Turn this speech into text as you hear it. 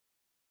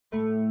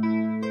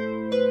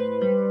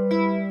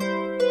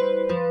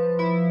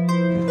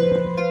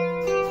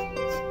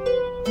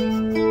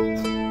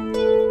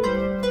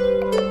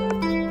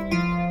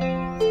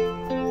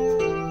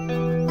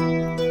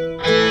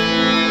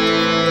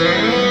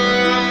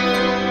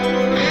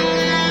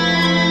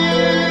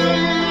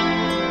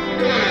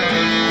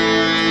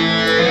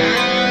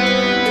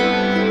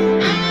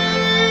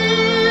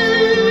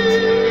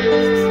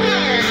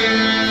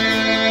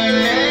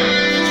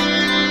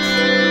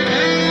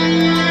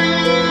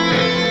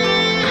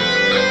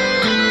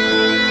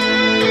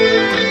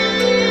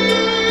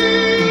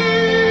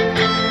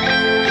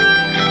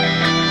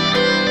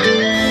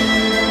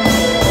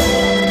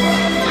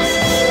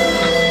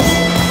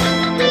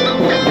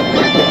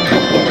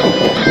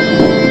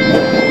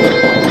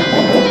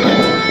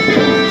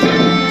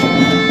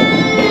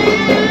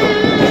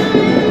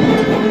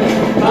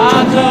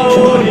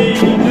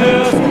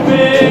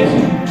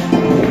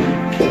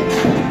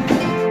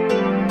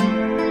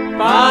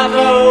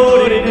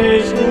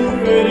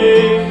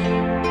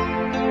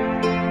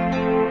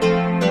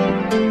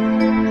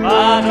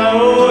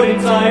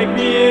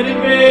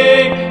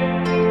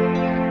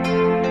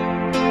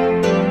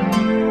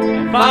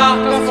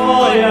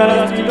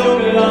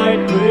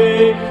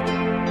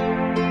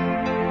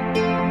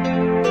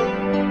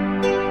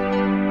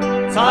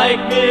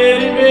mir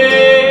den Weg.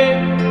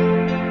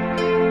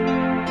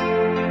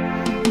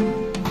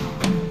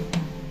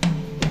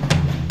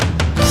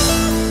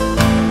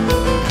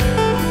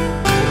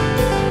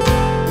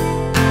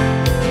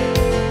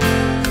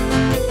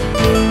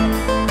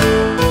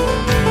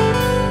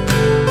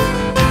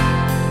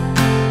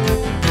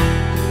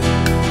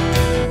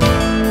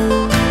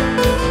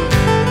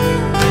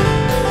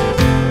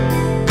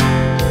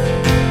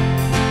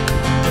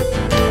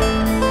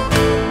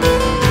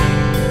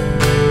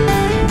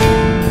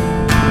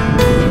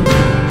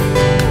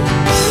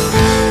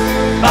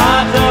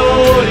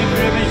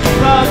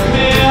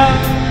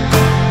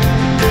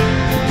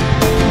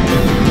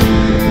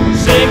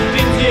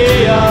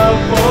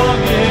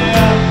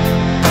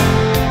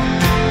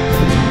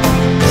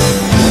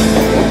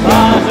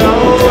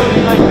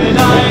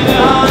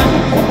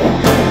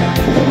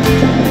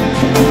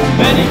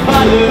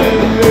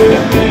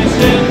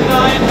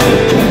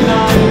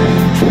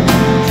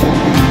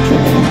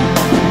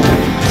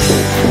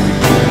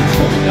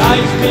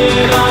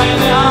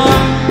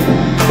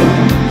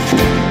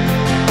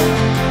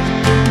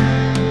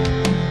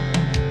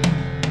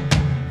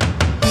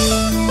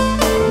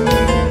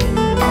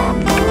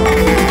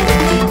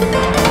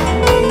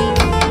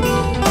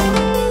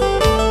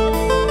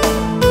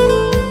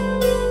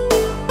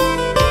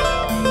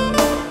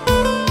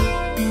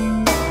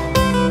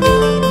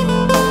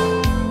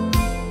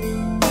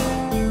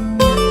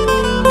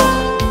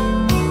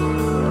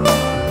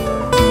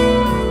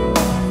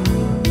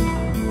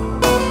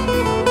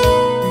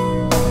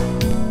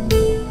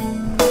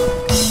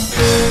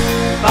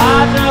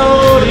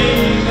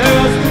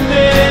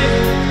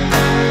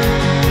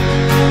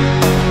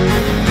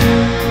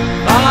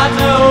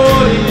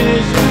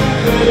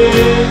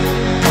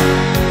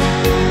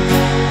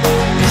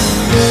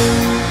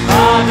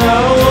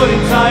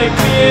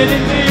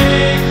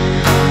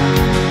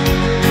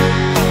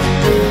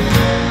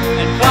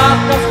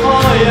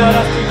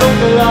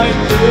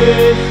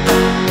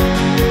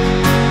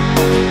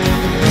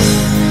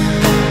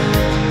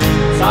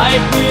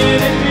 Zeig mir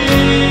den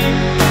Weg.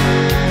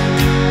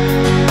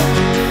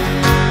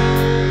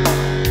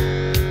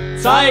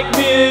 Zeig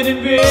mir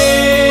den Weg.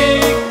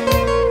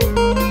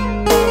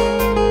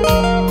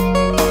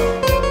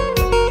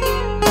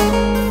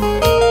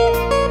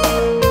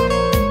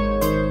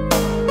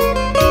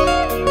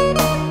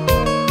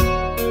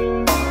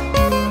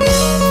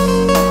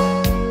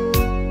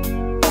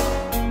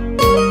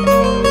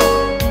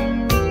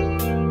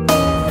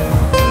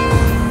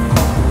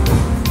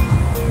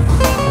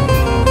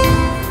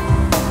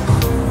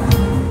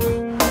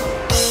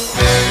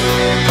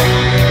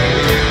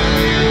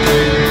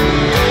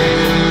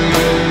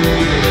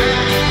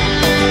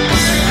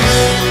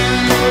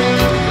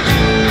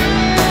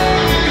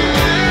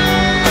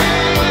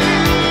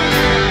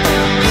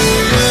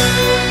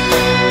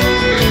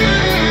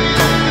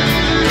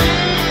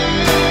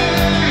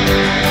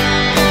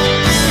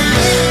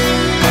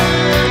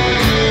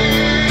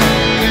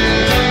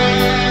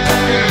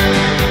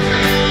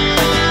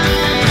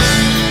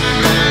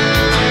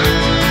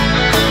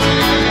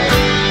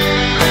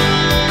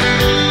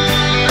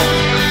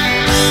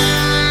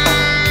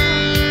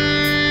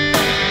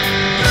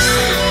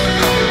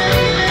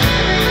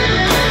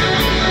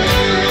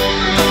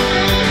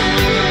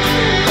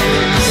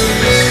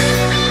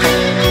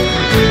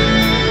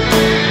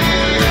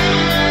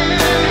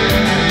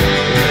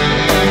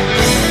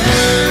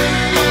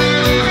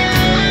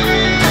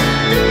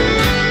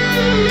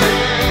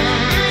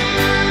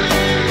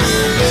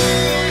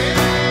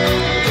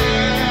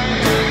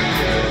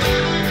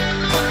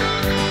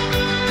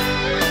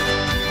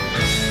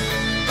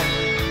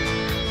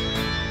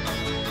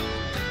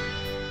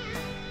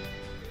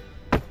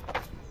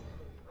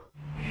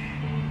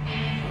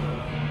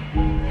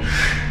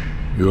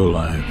 Your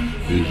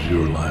life is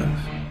your life.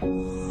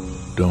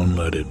 Don't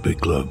let it be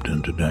clubbed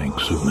into dank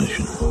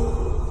submission.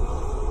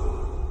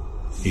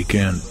 You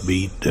can't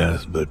beat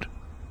death, but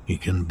you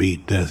can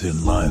beat death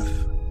in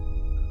life.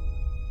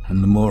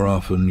 And the more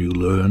often you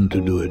learn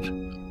to do it,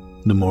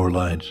 the more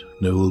light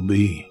there will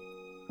be.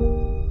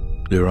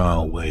 There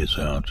are ways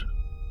out.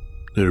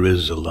 There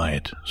is a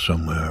light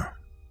somewhere.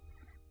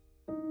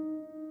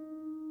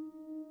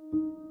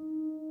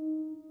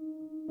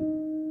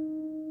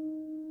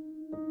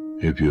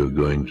 If you're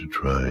going to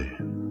try,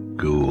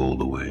 go all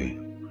the way.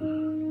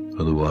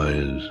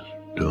 Otherwise,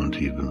 don't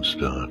even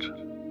start.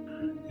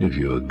 If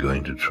you're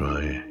going to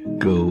try,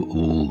 go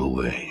all the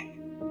way.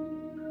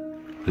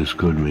 This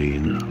could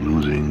mean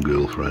losing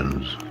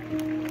girlfriends,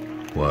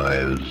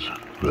 wives,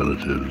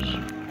 relatives,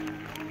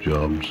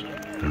 jobs,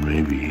 and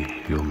maybe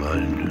your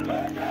mind.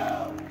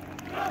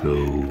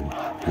 Go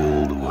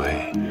all the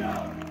way.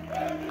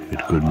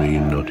 It could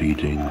mean not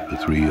eating for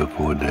 3 or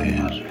 4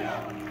 days.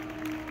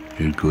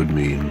 It could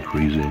mean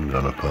freezing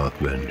on a park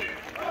bench.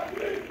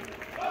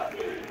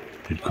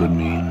 It could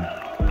mean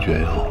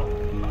jail.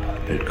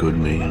 It could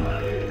mean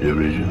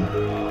derision,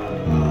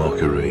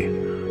 mockery,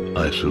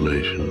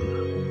 isolation.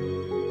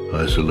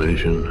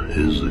 Isolation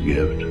is the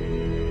gift.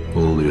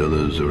 All the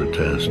others are a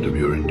test of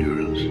your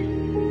endurance.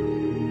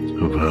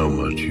 of how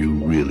much you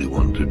really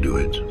want to do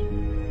it.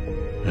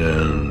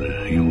 And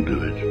you'll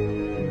do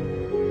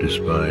it,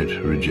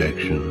 despite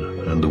rejection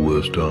and the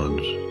worst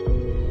odds.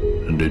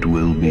 And it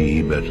will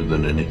be better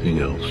than anything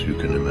else you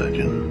can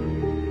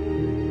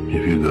imagine.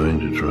 If you're going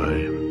to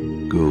try,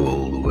 go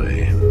all the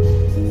way.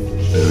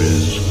 There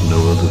is no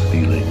other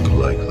feeling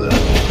like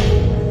that.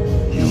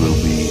 You will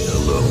be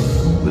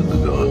alone with the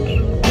gods,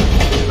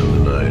 and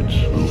the nights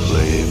will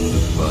flame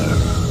with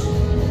fire.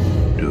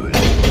 Do it.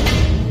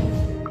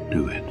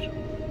 Do it.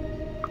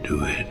 Do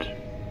it.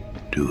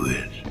 Do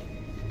it.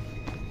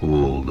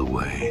 All the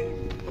way.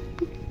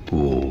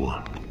 All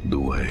the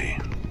way.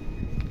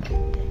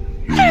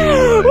 You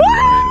will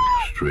ride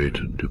life straight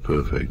to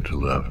perfect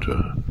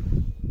laughter.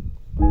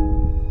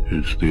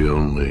 It's the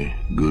only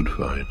good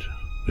fight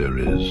there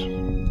is.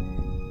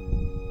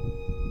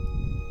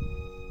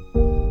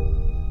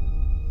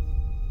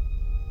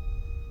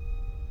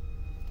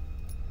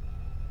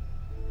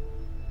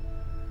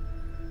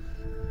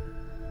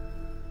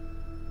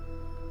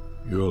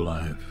 Your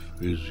life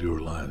is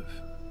your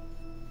life.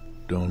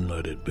 Don't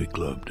let it be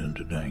clubbed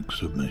into dank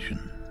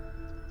submission.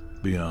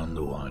 Beyond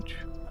the watch,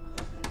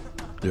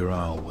 there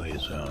are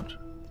ways out.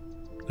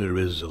 There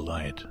is a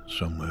light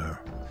somewhere.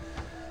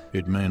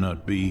 It may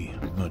not be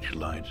much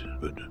light,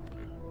 but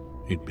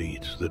it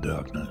beats the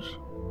darkness.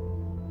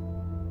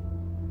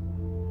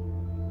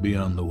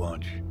 Beyond the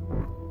watch,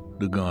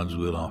 the gods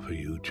will offer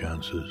you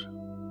chances.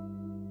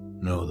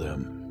 Know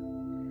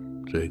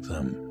them. Take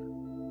them.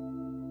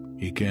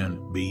 You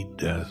can't beat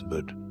death,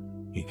 but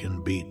you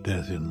can beat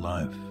death in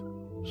life,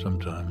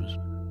 sometimes.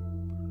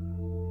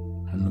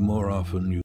 And the more often you